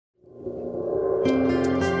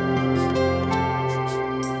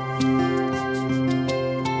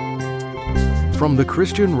From the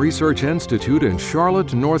Christian Research Institute in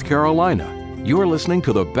Charlotte, North Carolina, you're listening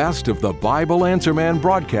to the Best of the Bible Answer Man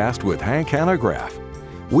broadcast with Hank Hanegraaff.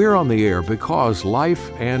 We're on the air because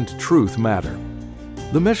life and truth matter.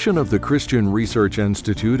 The mission of the Christian Research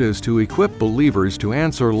Institute is to equip believers to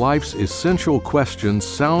answer life's essential questions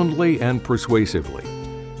soundly and persuasively,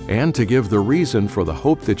 and to give the reason for the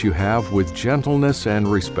hope that you have with gentleness and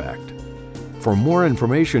respect. For more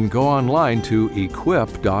information, go online to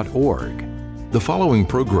equip.org. The following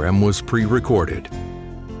program was pre-recorded.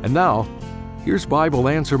 And now, here's Bible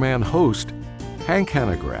Answer Man host, Hank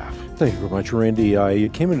Hanegraaff. Thank you very much, Randy. I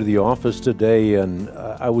came into the office today and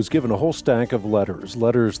I was given a whole stack of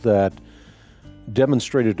letters that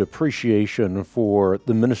demonstrated appreciation for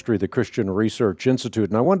the ministry of the Christian Research Institute.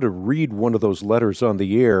 And I wanted to read one of those letters on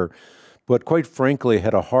the air, but quite frankly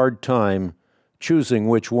had a hard time choosing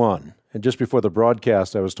which one. And just before the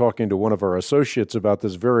broadcast, I was talking to one of our associates about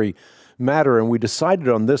this very matter, and we decided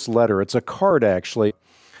on this letter. It's a card, actually,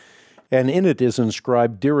 and in it is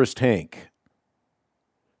inscribed, "Dearest Hank,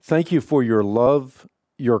 thank you for your love,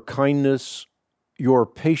 your kindness, your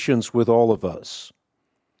patience with all of us.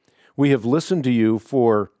 We have listened to you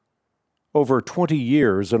for over 20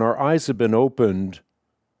 years, and our eyes have been opened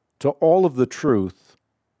to all of the truth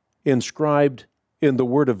inscribed in the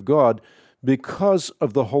Word of God because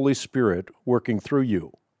of the Holy Spirit working through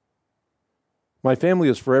you. My family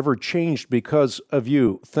is forever changed because of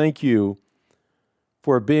you. Thank you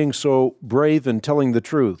for being so brave and telling the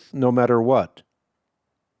truth, no matter what.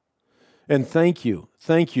 And thank you.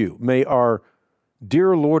 May our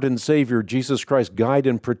dear Lord and Savior, Jesus Christ, guide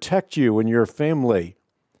and protect you and your family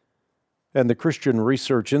and the Christian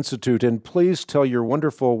Research Institute. And please tell your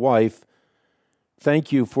wonderful wife,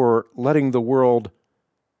 thank you for letting the world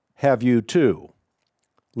have you too.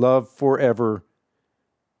 Love forever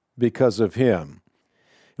because of him."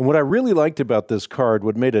 And what I really liked about this card,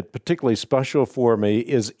 what made it particularly special for me,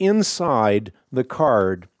 is inside the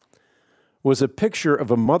card was a picture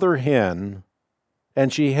of a mother hen,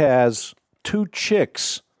 and she has 2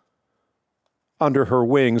 chicks under her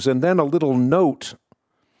wings, and then a little note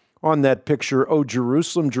on that picture, "Oh,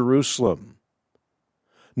 Jerusalem, Jerusalem."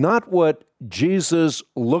 Not what Jesus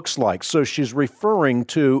looks like. So she's referring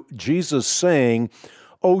to Jesus saying,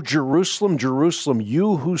 "Oh, Jerusalem, Jerusalem,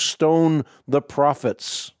 you who stone the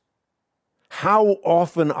prophets, how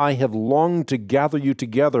often I have longed to gather you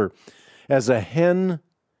together as a hen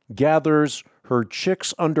gathers her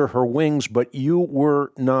chicks under her wings, but you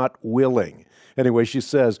were not willing." Anyway, she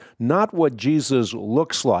says, not what Jesus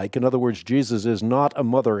looks like. In other words, Jesus is not a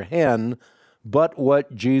mother hen, but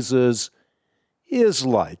what Jesus is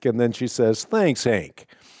like. And then she says, "Thanks, Hank."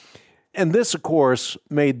 And this, of course,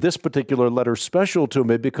 made this particular letter special to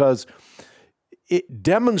me because it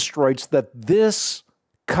demonstrates that this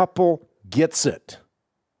couple gets it.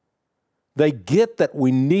 They get that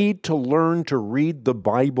we need to learn to read the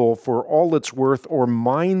Bible for all it's worth or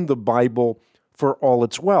mine the Bible for all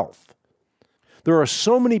its wealth. There are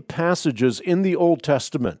so many passages in the Old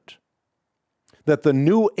Testament that the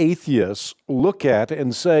new atheists look at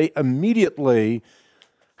and say immediately,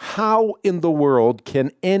 how in the world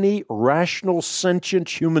can any rational, sentient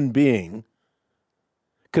human being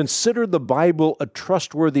consider the Bible a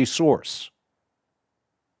trustworthy source?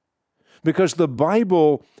 Because the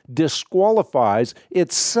Bible disqualifies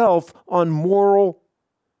itself on moral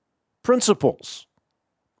principles.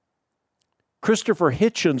 Christopher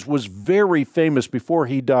Hitchens was very famous before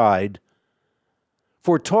he died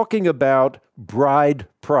for talking about bride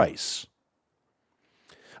price.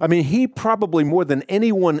 I mean, he probably more than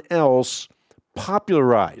anyone else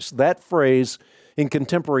popularized that phrase in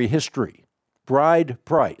contemporary history, bride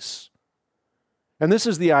price. And this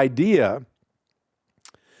is the idea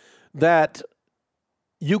that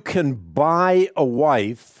you can buy a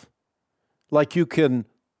wife like you can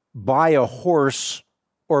buy a horse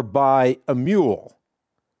or buy a mule.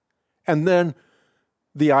 And then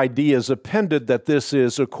the idea is appended that this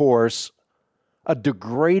is, of course, a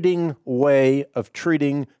degrading way of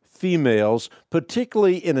treating females,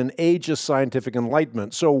 particularly in an age of scientific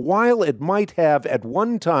enlightenment. So while it might have at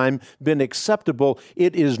one time been acceptable,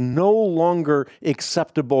 it is no longer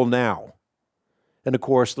acceptable now. And of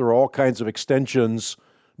course, there are all kinds of extensions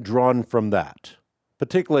drawn from that,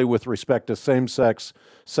 particularly with respect to same-sex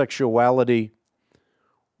sexuality,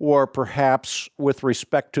 or perhaps with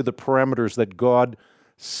respect to the parameters that God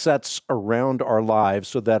sets around our lives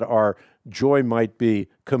so that our joy might be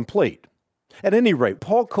complete. At any rate,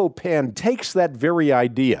 Paul Copan takes that very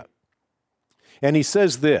idea And he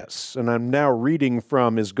says this, and I'm now reading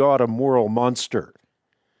from Is God a Moral Monster?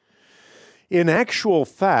 In actual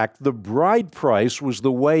fact, the bride price was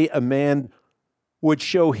the way a man would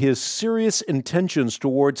show his serious intentions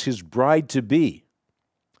towards his bride-to-be.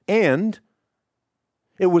 And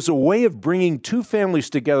it was a way of bringing two families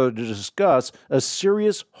together to discuss a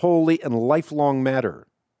serious, holy, and lifelong matter.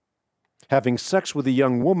 Having sex with a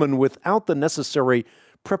young woman without the necessary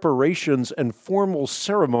preparations and formal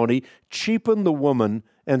ceremony cheapened the woman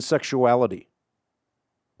and sexuality.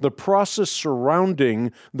 The process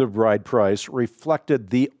surrounding the bride price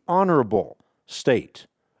reflected the honorable state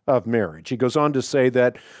of marriage. He goes on to say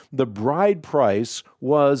that the bride price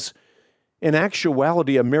was, in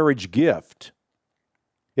actuality, a marriage gift.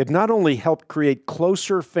 It not only helped create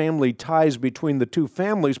closer family ties between the two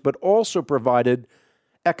families, but also provided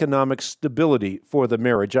economic stability for the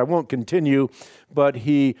marriage. I won't continue, but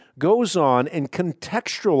he goes on and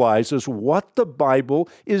contextualizes what the Bible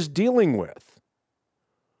is dealing with,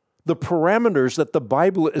 the parameters that the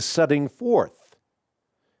Bible is setting forth.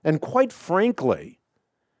 And quite frankly,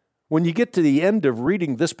 when you get to the end of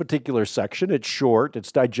reading this particular section, it's short,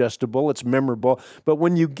 it's digestible, it's memorable, but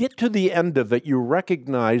when you get to the end of it, you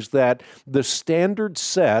recognize that the standards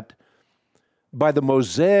set by the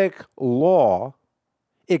Mosaic law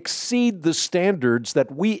exceed the standards that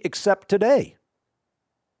we accept today.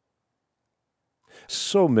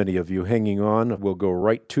 So many of you hanging on. We'll go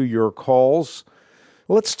right to your calls.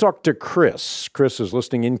 Let's talk to Chris. Chris is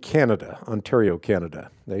listening in Canada, Ontario, Canada.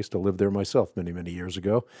 I used to live there myself many, many years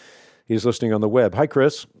ago. He's listening on the web. Hi,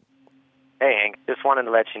 Chris. Hey, Hank. Just wanted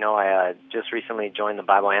to let you know I just recently joined the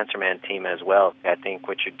Bible Answer Man team as well. I think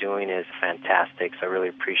what you're doing is fantastic, so I really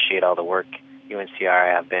appreciate all the work you and CRI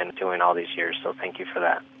have been doing all these years, so thank you for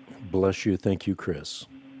that. Bless you. Thank you, Chris.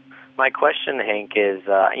 My question, Hank, is,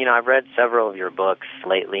 I've read several of your books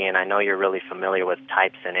lately, and I know you're really familiar with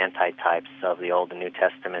types and anti-types of the Old and New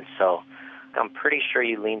Testament, so I'm pretty sure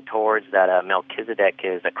you lean towards that Melchizedek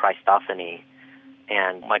is a Christophany,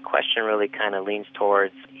 and my question really kind of leans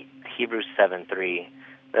towards Hebrews 7:3.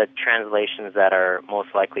 The translations that are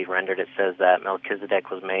most likely rendered, it says that Melchizedek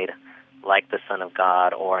was made like the Son of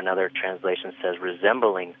God, or another translation says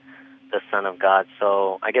resembling the Son of God.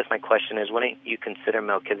 So I guess my question is, wouldn't you consider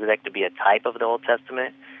Melchizedek to be a type of the Old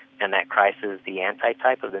Testament and that Christ is the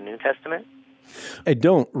anti-type of the New Testament? I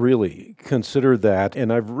don't really consider that,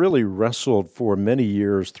 and I've really wrestled for many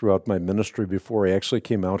years throughout my ministry before I actually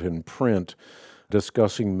came out in print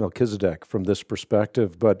discussing Melchizedek from this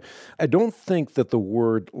perspective, but I don't think that the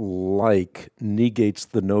word like negates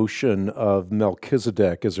the notion of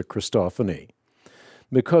Melchizedek as a Christophany,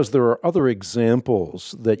 because there are other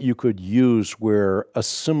examples that you could use where a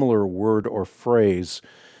similar word or phrase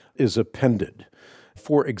is appended.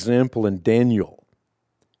 For example, in Daniel,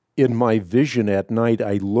 in my vision at night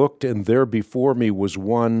I looked, and there before me was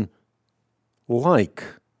one like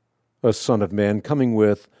a son of man coming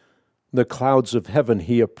with the clouds of heaven.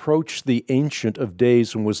 He approached the Ancient of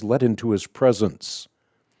Days and was led into his presence.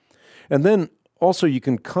 And then also you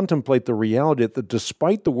can contemplate the reality that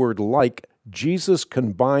despite the word like, Jesus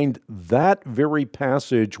combined that very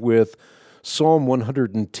passage with Psalm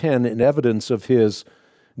 110 in evidence of his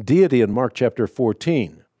deity in Mark chapter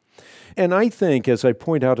 14. And I think, as I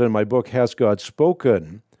point out in my book, Has God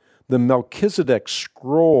Spoken?, the Melchizedek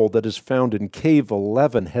scroll that is found in Cave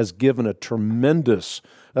 11 has given a tremendous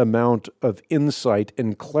amount of insight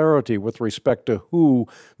and clarity with respect to who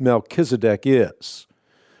Melchizedek is.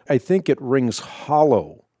 I think it rings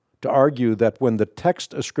hollow to argue that when the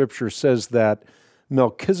text of Scripture says that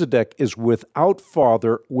Melchizedek is without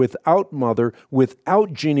father, without mother,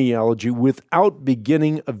 without genealogy, without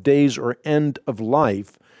beginning of days or end of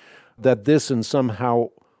life, that this in somehow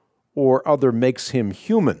or other makes him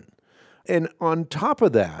human. And on top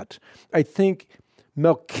of that, I think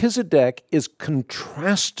Melchizedek is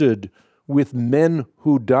contrasted with men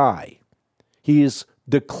who die. He is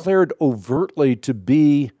declared overtly to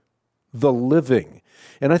be the living.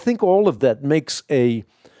 And I think all of that makes a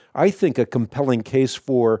compelling case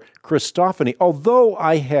for Christophany, although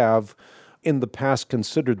I have in the past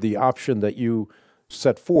considered the option that you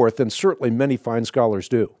set forth, and certainly many fine scholars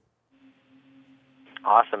do.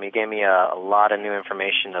 Awesome. You gave me a lot of new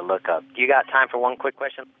information to look up. Do you got time for one quick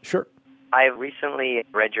question? Sure. I recently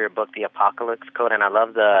read your book, The Apocalypse Code, and I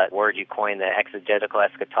love the word you coined, the exegetical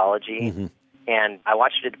eschatology. Mm-hmm. And I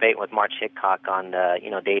watched a debate with March Hickok on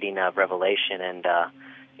the dating of Revelation. And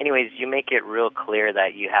anyways, you make it real clear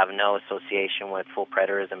that you have no association with full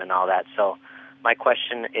preterism and all that. So my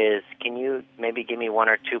question is, can you maybe give me one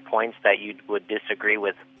or 2 points that you would disagree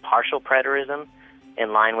with partial preterism?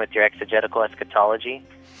 in line with your exegetical eschatology?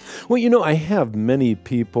 Well, I have many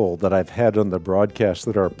people that I've had on the broadcast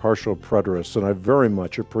that are partial preterists, and I very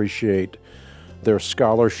much appreciate their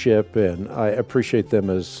scholarship, and I appreciate them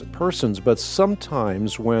as persons. But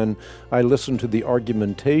sometimes when I listen to the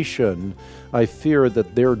argumentation, I fear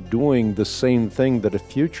that they're doing the same thing that a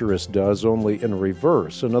futurist does, only in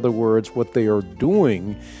reverse. In other words, what they are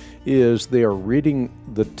doing is they are reading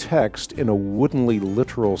the text in a woodenly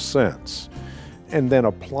literal sense, and then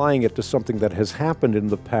applying it to something that has happened in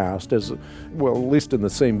the past, as well, at least in the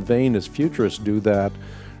same vein as futurists do that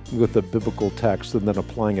with the biblical text, and then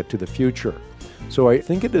applying it to the future. So I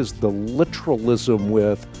think it is the literalism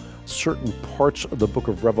with certain parts of the book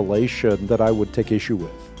of Revelation that I would take issue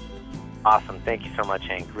with. Awesome. Thank you so much,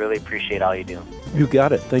 Hank. Really appreciate all you do. You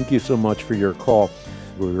got it. Thank you so much for your call.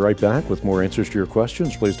 We'll be right back with more answers to your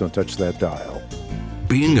questions. Please don't touch that dial.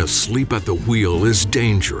 Being asleep at the wheel is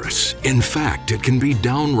dangerous. In fact, it can be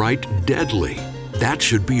downright deadly. That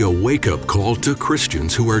should be a wake-up call to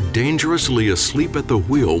Christians who are dangerously asleep at the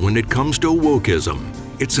wheel when it comes to wokeism.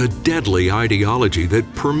 It's a deadly ideology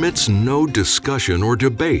that permits no discussion or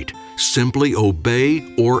debate. Simply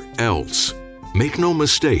obey or else. Make no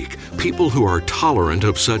mistake, people who are tolerant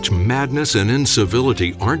of such madness and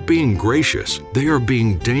incivility aren't being gracious. They are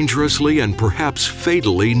being dangerously and perhaps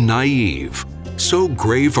fatally naive. So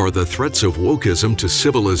grave are the threats of wokeism to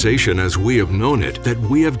civilization as we have known it that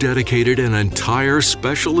we have dedicated an entire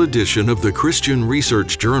special edition of the Christian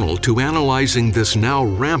Research Journal to analyzing this now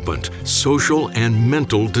rampant social and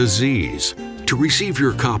mental disease. To receive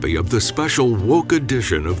your copy of the special woke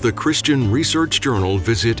edition of the Christian Research Journal,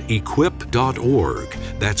 visit equip.org.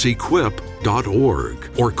 That's equip.org.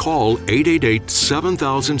 Or call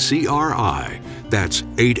 888-7000-CRI. That's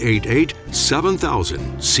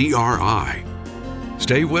 888-7000-CRI.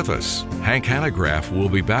 Stay with us. Hank Hanegraaff will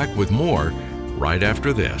be back with more right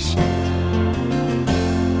after this.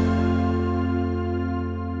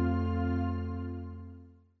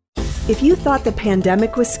 If you thought the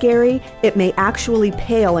pandemic was scary, it may actually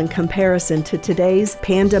pale in comparison to today's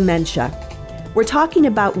pandementia. We're talking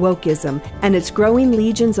about wokeism and its growing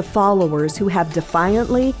legions of followers who have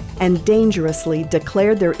defiantly and dangerously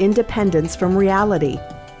declared their independence from reality.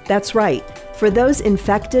 That's right. For those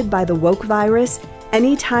infected by the woke virus,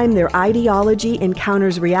 anytime their ideology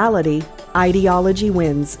encounters reality, ideology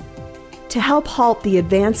wins. To help halt the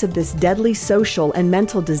advance of this deadly social and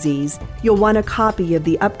mental disease, you'll want a copy of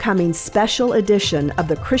the upcoming special edition of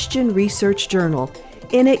the Christian Research Journal.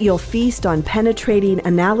 In it, you'll feast on penetrating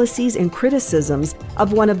analyses and criticisms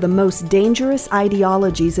of one of the most dangerous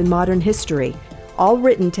ideologies in modern history, all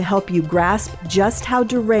written to help you grasp just how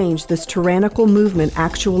deranged this tyrannical movement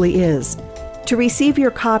actually is. To receive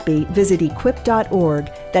your copy, visit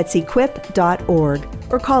equip.org, that's equip.org,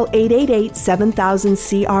 or call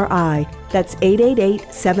 888-7000-CRI, that's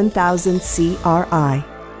 888-7000-CRI.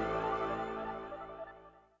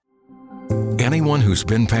 Anyone who's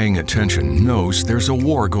been paying attention knows there's a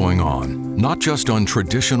war going on, not just on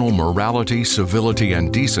traditional morality, civility,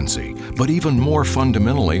 and decency, but even more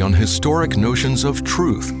fundamentally on historic notions of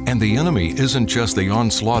truth. And the enemy isn't just the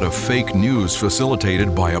onslaught of fake news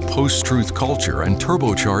facilitated by a post-truth culture and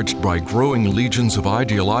turbocharged by growing legions of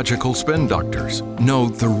ideological spin doctors. No,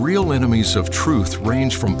 the real enemies of truth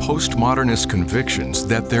range from postmodernist convictions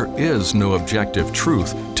that there is no objective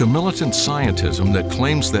truth to militant scientism that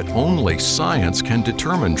claims that only science can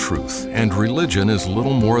determine truth, and religion is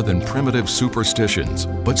little more than primitive superstitions.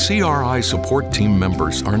 But CRI support team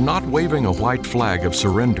members are not waving a white flag of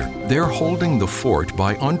surrender. They're holding the fort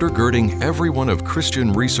by undergirding every one of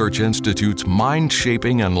Christian Research Institute's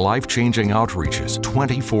mind-shaping and life-changing outreaches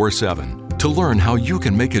 24/7. To learn how you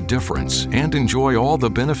can make a difference and enjoy all the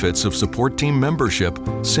benefits of support team membership,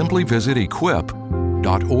 simply visit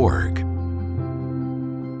equip.org.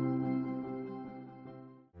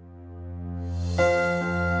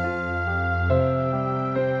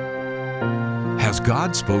 Has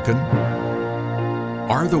God spoken?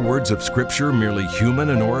 Are the words of Scripture merely human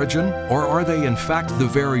in origin, or are they in fact the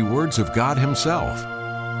very words of God Himself?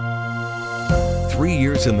 3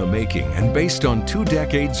 years in the making and based on 2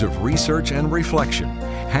 decades of research and reflection,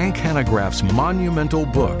 Hank Hanegraaff's monumental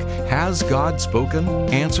book, Has God Spoken?,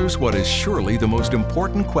 answers what is surely the most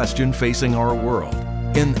important question facing our world.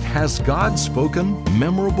 In Has God Spoken?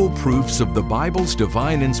 Memorable Proofs of the Bible's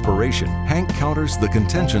Divine Inspiration, Hank counters the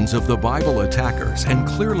contentions of the Bible attackers and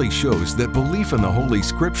clearly shows that belief in the Holy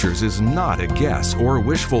Scriptures is not a guess or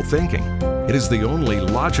wishful thinking. It is the only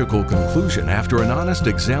logical conclusion after an honest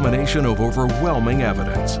examination of overwhelming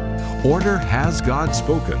evidence. Order Has God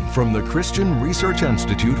Spoken from the Christian Research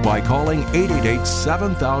Institute by calling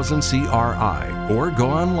 888-7000-CRI or go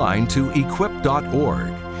online to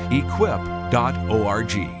equip.org.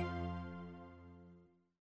 Equip.org.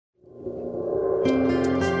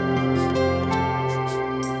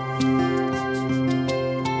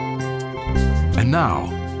 And now,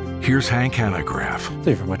 here's Hank Hanegraaff. Thank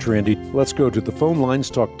you very much, Randy. Let's go to the phone lines,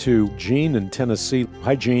 talk to Jean in Tennessee.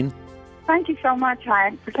 Hi, Jean. Thank you so much,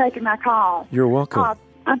 Hank, for taking my call. You're welcome.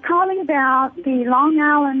 I'm calling about the Long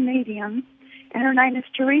Island medium, and her name is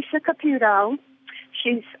Theresa Caputo.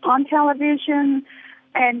 She's on television,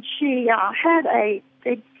 and she had a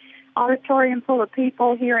big auditorium full of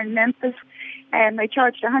people here in Memphis, and they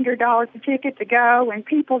charged $100 a ticket to go, and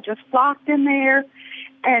people just flocked in there,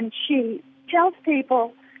 and she tells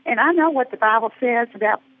people, and I know what the Bible says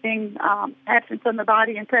about being absent from the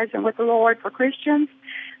body and present with the Lord for Christians,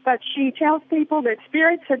 but she tells people that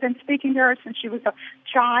spirits have been speaking to her since she was a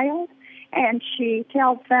child, and she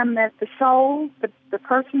tells them that the soul, the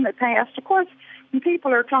person that passed, of course, when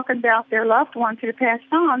people are talking about their loved ones who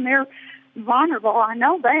passed on, they're vulnerable, I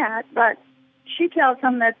know that, but she tells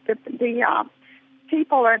them that the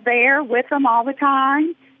people are there with them all the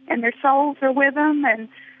time, and their souls are with them, and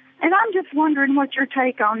I'm just wondering what your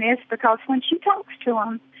take on this, because when she talks to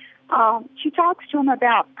them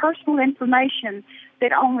about personal information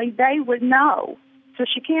that only they would know, so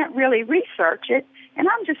she can't really research it, and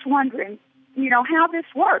I'm just wondering, how this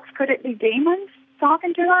works. Could it be demons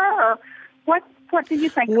talking to her, or what do you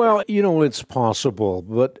think? Well, it's possible,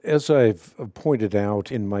 but as I've pointed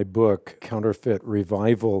out in my book, Counterfeit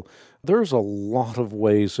Revival, there's a lot of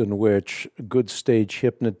ways in which good stage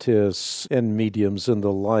hypnotists and mediums and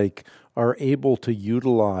the like are able to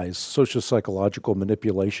utilize socio-psychological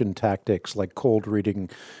manipulation tactics like cold reading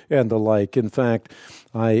and the like. In fact,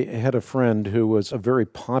 I had a friend who was a very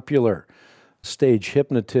popular stage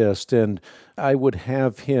hypnotist, and I would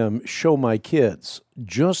have him show my kids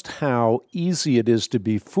just how easy it is to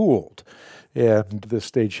be fooled. And the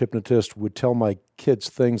stage hypnotist would tell my kids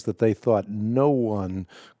things that they thought no one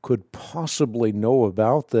could possibly know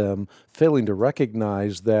about them, failing to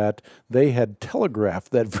recognize that they had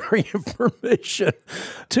telegraphed that very information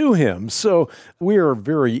to him. So we are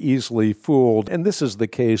very easily fooled, and this is the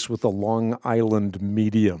case with the Long Island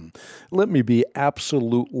medium. Let me be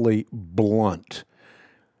absolutely blunt.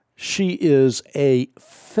 She is a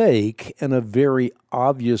fake, and a very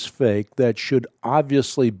obvious fake that should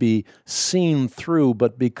obviously be seen through,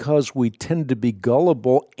 but because we tend to be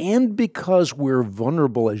gullible and because we're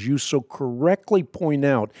vulnerable, as you so correctly point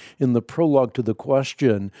out in the prologue to the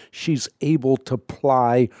question, she's able to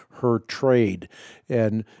ply her trade.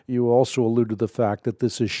 And you also allude to the fact that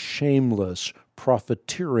this is shameless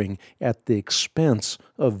profiteering at the expense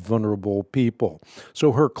of vulnerable people.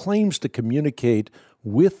 So her claims to communicate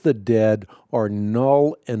with the dead are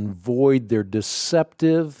null and void. They're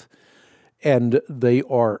deceptive, and they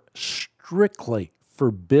are strictly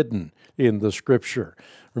forbidden in the Scripture.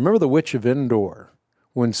 Remember the witch of Endor.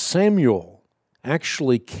 When Samuel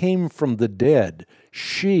actually came from the dead,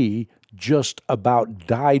 she just about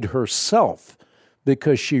died herself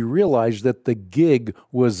because she realized that the gig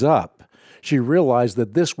was up. She realized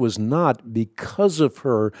that this was not because of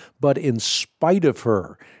her, but in spite of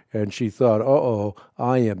her. And she thought,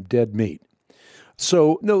 I am dead meat.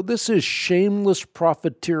 So, no, this is shameless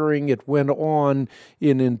profiteering. It went on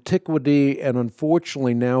in antiquity and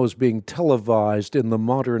unfortunately now is being televised in the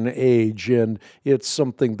modern age, and it's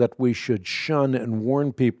something that we should shun and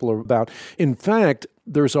warn people about. In fact,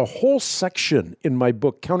 there's a whole section in my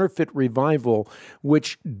book, Counterfeit Revival,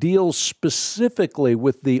 which deals specifically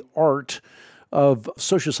with the art of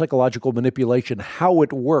socio-psychological manipulation, how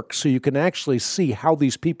it works, so you can actually see how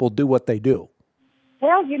these people do what they do.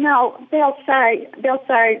 Well, they'll say,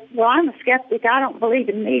 well, I'm a skeptic, I don't believe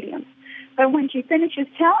in mediums. But when she finishes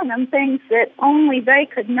telling them things that only they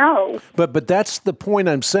could know. But that's the point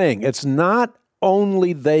I'm saying. It's not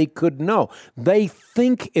only they could know. They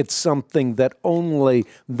think it's something that only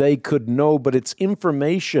they could know, but it's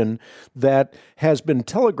information that has been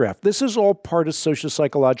telegraphed. This is all part of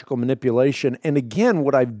socio-psychological manipulation. And again,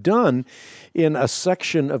 what I've done in a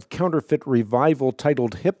section of Counterfeit Revival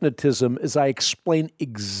titled Hypnotism is I explain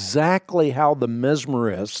exactly how the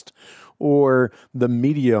mesmerist or the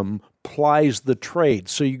medium plies the trade.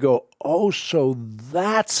 So you go, so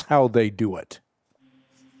that's how they do it.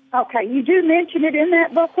 Okay, you do mention it in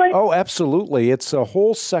that booklet? Oh, absolutely. It's a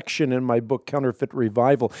whole section in my book, Counterfeit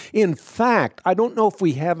Revival. In fact, I don't know if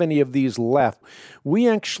we have any of these left. We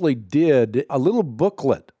actually did a little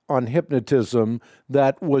booklet on hypnotism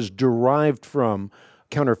that was derived from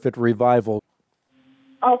Counterfeit Revival.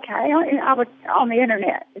 Okay, on the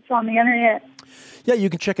internet. It's on the internet. Yeah, you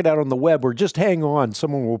can check it out on the web, or just hang on.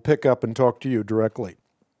 Someone will pick up and talk to you directly.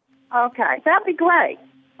 Okay, that'd be great.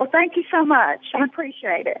 Well, thank you so much. I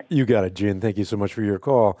appreciate it. You got it, Jen. Thank you so much for your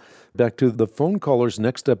call. Back to the phone callers.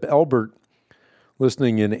 Next up, Albert,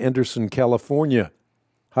 listening in Anderson, California.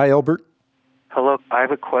 Hi, Albert. Hello. I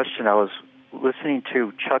have a question. I was listening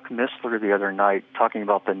to Chuck Missler the other night talking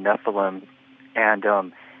about the Nephilim,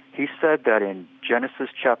 and he said that in Genesis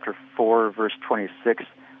chapter 4, verse 26,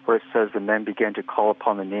 where it says the men began to call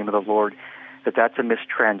upon the name of the Lord, that's a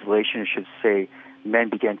mistranslation. It should say men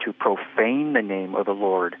began to profane the name of the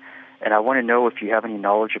Lord. And I want to know if you have any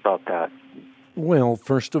knowledge about that. Well,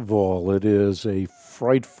 first of all, it is a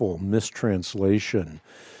frightful mistranslation.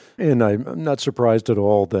 And I'm not surprised at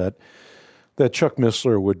all that Chuck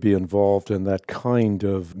Missler would be involved in that kind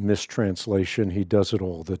of mistranslation. He does it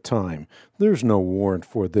all the time. There's no warrant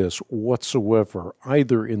for this whatsoever,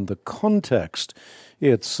 either in the context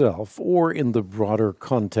itself or in the broader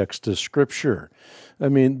context of Scripture. I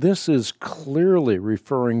mean, this is clearly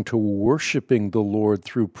referring to worshiping the Lord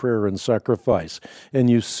through prayer and sacrifice, and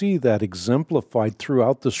you see that exemplified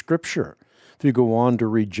throughout the Scripture. If you go on to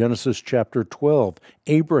read Genesis chapter 12,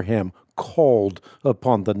 Abraham called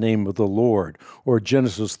upon the name of the Lord, or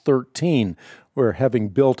Genesis 13, where having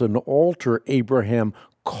built an altar, Abraham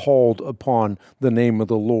called upon the name of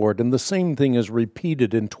the Lord. And the same thing is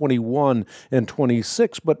repeated in 21 and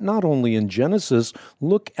 26, but not only in Genesis.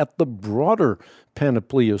 Look at the broader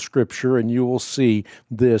panoply of Scripture, and you will see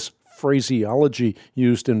this phraseology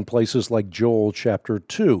used in places like Joel chapter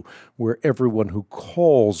 2, where everyone who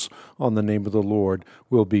calls on the name of the Lord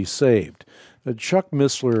will be saved. Chuck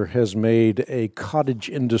Missler has made a cottage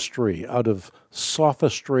industry out of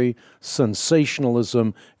sophistry,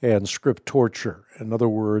 sensationalism, and script torture. In other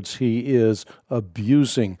words, he is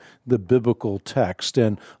abusing the biblical text,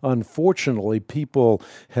 and unfortunately, people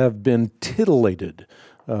have been titillated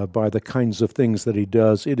by the kinds of things that he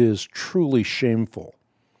does. It is truly shameful.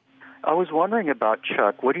 I was wondering about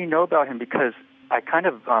Chuck. What do you know about him? Because I kind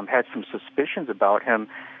of had some suspicions about him.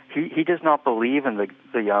 He does not believe in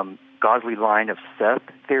the godly line of Seth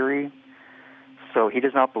theory. So he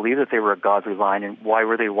does not believe that they were a godly line, and why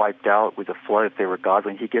were they wiped out with the flood if they were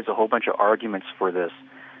godly? And he gives a whole bunch of arguments for this.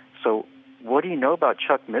 So what do you know about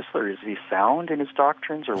Chuck Missler? Is he sound in his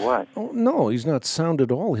doctrines or what? Oh, no, he's not sound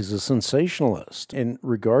at all. He's a sensationalist. In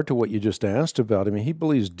regard to what you just asked about, I mean, he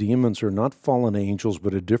believes demons are not fallen angels,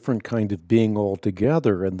 but a different kind of being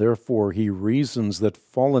altogether, and therefore he reasons that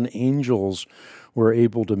fallen angels were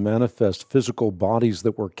able to manifest physical bodies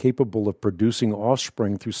that were capable of producing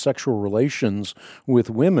offspring through sexual relations with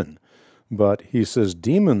women. But he says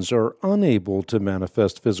demons are unable to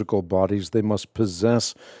manifest physical bodies. They must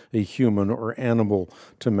possess a human or animal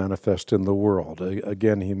to manifest in the world.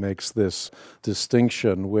 Again, he makes this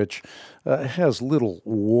distinction, which has little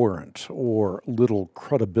warrant or little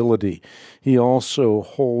credibility. He also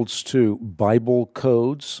holds to Bible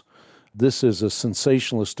codes. This is a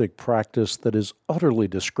sensationalistic practice that is utterly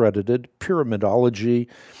discredited, pyramidology.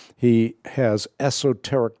 He has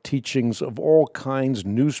esoteric teachings of all kinds,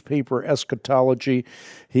 newspaper eschatology.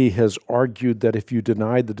 He has argued that if you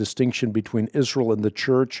deny the distinction between Israel and the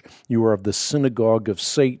church, you are of the synagogue of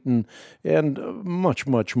Satan, and much,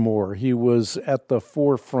 much more. He was at the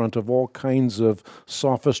forefront of all kinds of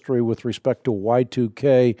sophistry with respect to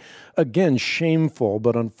Y2K. Again, shameful,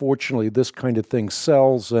 but unfortunately this kind of thing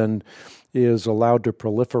sells and is allowed to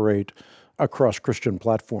proliferate across Christian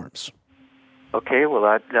platforms. Okay, well,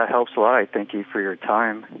 that helps a lot. I thank you for your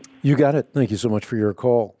time. You got it. Thank you so much for your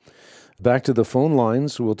call. Back to the phone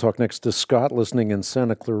lines. We'll talk next to Scott, listening in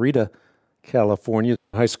Santa Clarita, California.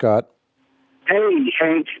 Hi, Scott. Hey,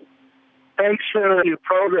 Hank. Thanks for your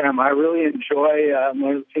program. I really enjoy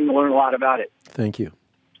learn a lot about it. Thank you.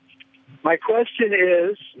 My question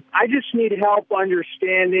is, I just need help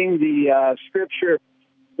understanding the scripture,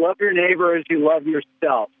 love your neighbor as you love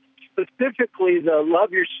yourself. Specifically, the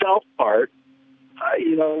love yourself part.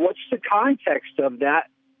 What's the context of that?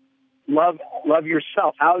 Love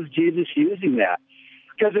yourself. How is Jesus using that?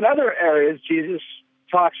 Because in other areas, Jesus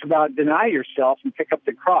talks about deny yourself and pick up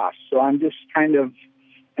the cross. So I'm just I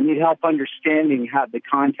need help understanding how the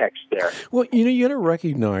context there. Well, you got to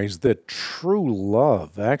recognize that true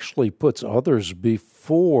love actually puts others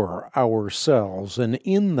before ourselves, and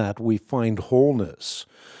in that we find wholeness.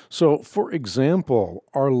 So, for example,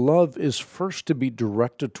 our love is first to be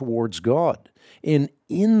directed towards God. And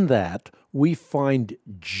in that, we find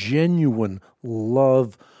genuine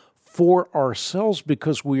love for ourselves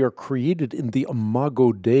because we are created in the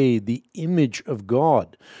imago Dei, the image of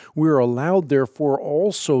God. We are allowed, therefore,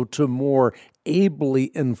 also to more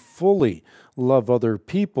ably and fully love other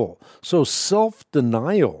people. So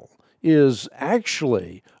self-denial is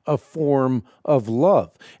actually a form of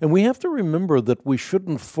love. And we have to remember that we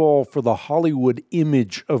shouldn't fall for the Hollywood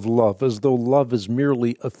image of love as though love is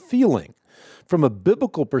merely a feeling. From a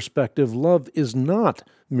biblical perspective, love is not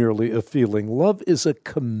merely a feeling. Love is a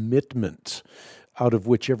commitment out of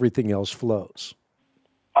which everything else flows.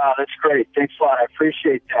 Wow, that's great. Thanks a lot. I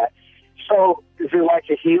appreciate that. So is there like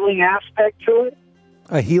a healing aspect to it?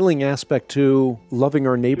 A healing aspect to loving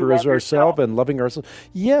our neighbor as ourselves and loving ourselves?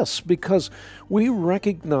 Yes, because we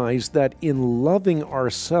recognize that in loving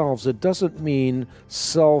ourselves, it doesn't mean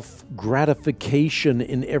self-gratification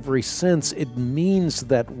in every sense. It means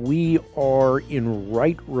that we are in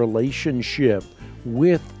right relationship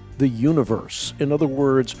with the universe. In other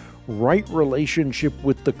words, right relationship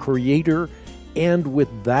with the Creator and with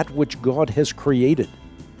that which God has created.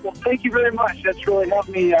 Well, thank you very much. That's really helped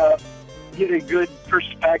me get a good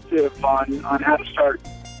perspective on how to start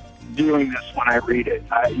doing this when I read it.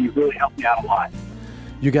 You really helped me out a lot.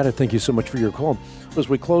 You got it. Thank you so much for your call. As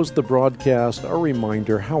we close the broadcast, a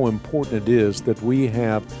reminder how important it is that we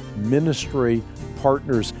have ministry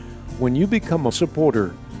partners. When you become a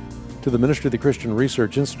supporter to the Ministry of the Christian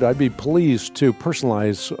Research Institute, I'd be pleased to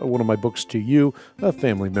personalize one of my books to you, a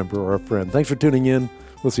family member or a friend. Thanks for tuning in.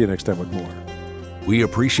 We'll see you next time with more. We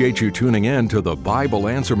appreciate you tuning in to the Bible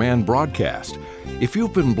Answer Man broadcast. If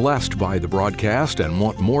you've been blessed by the broadcast and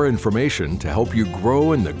want more information to help you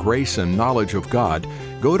grow in the grace and knowledge of God,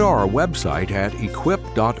 go to our website at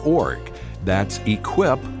equip.org. That's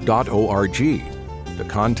equip.org. To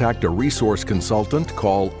contact a resource consultant,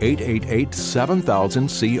 call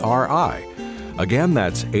 888-7000-CRI. Again,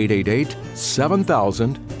 that's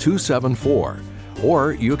 888-7000-274.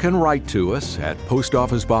 Or you can write to us at Post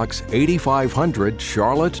Office Box 8500,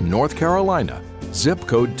 Charlotte, North Carolina, zip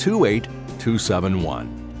code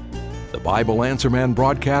 28271. The Bible Answer Man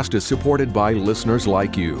broadcast is supported by listeners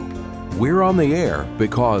like you. We're on the air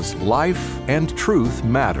because life and truth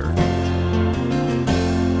matter.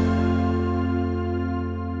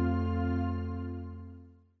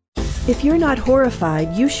 If you're not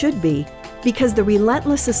horrified, you should be. Because the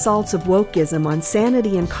relentless assaults of wokeism on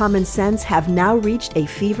sanity and common sense have now reached a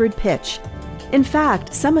fevered pitch. In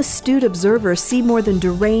fact, some astute observers see more than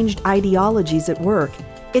deranged ideologies at work.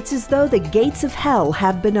 It's as though the gates of hell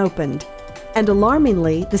have been opened. And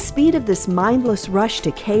alarmingly, the speed of this mindless rush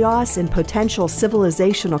to chaos and potential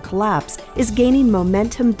civilizational collapse is gaining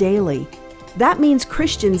momentum daily. That means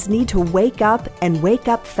Christians need to wake up and wake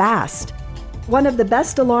up fast. One of the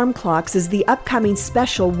best alarm clocks is the upcoming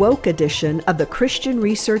special Woke edition of the Christian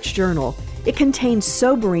Research Journal. It contains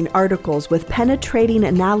sobering articles with penetrating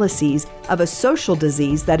analyses of a social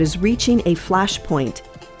disease that is reaching a flashpoint.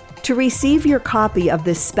 To receive your copy of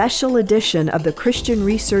this special edition of the Christian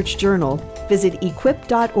Research Journal, visit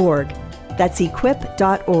equip.org. That's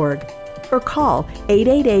equip.org. Or call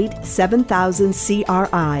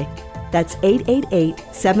 888-7000-CRI. That's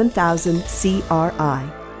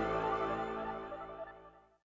 888-7000-CRI.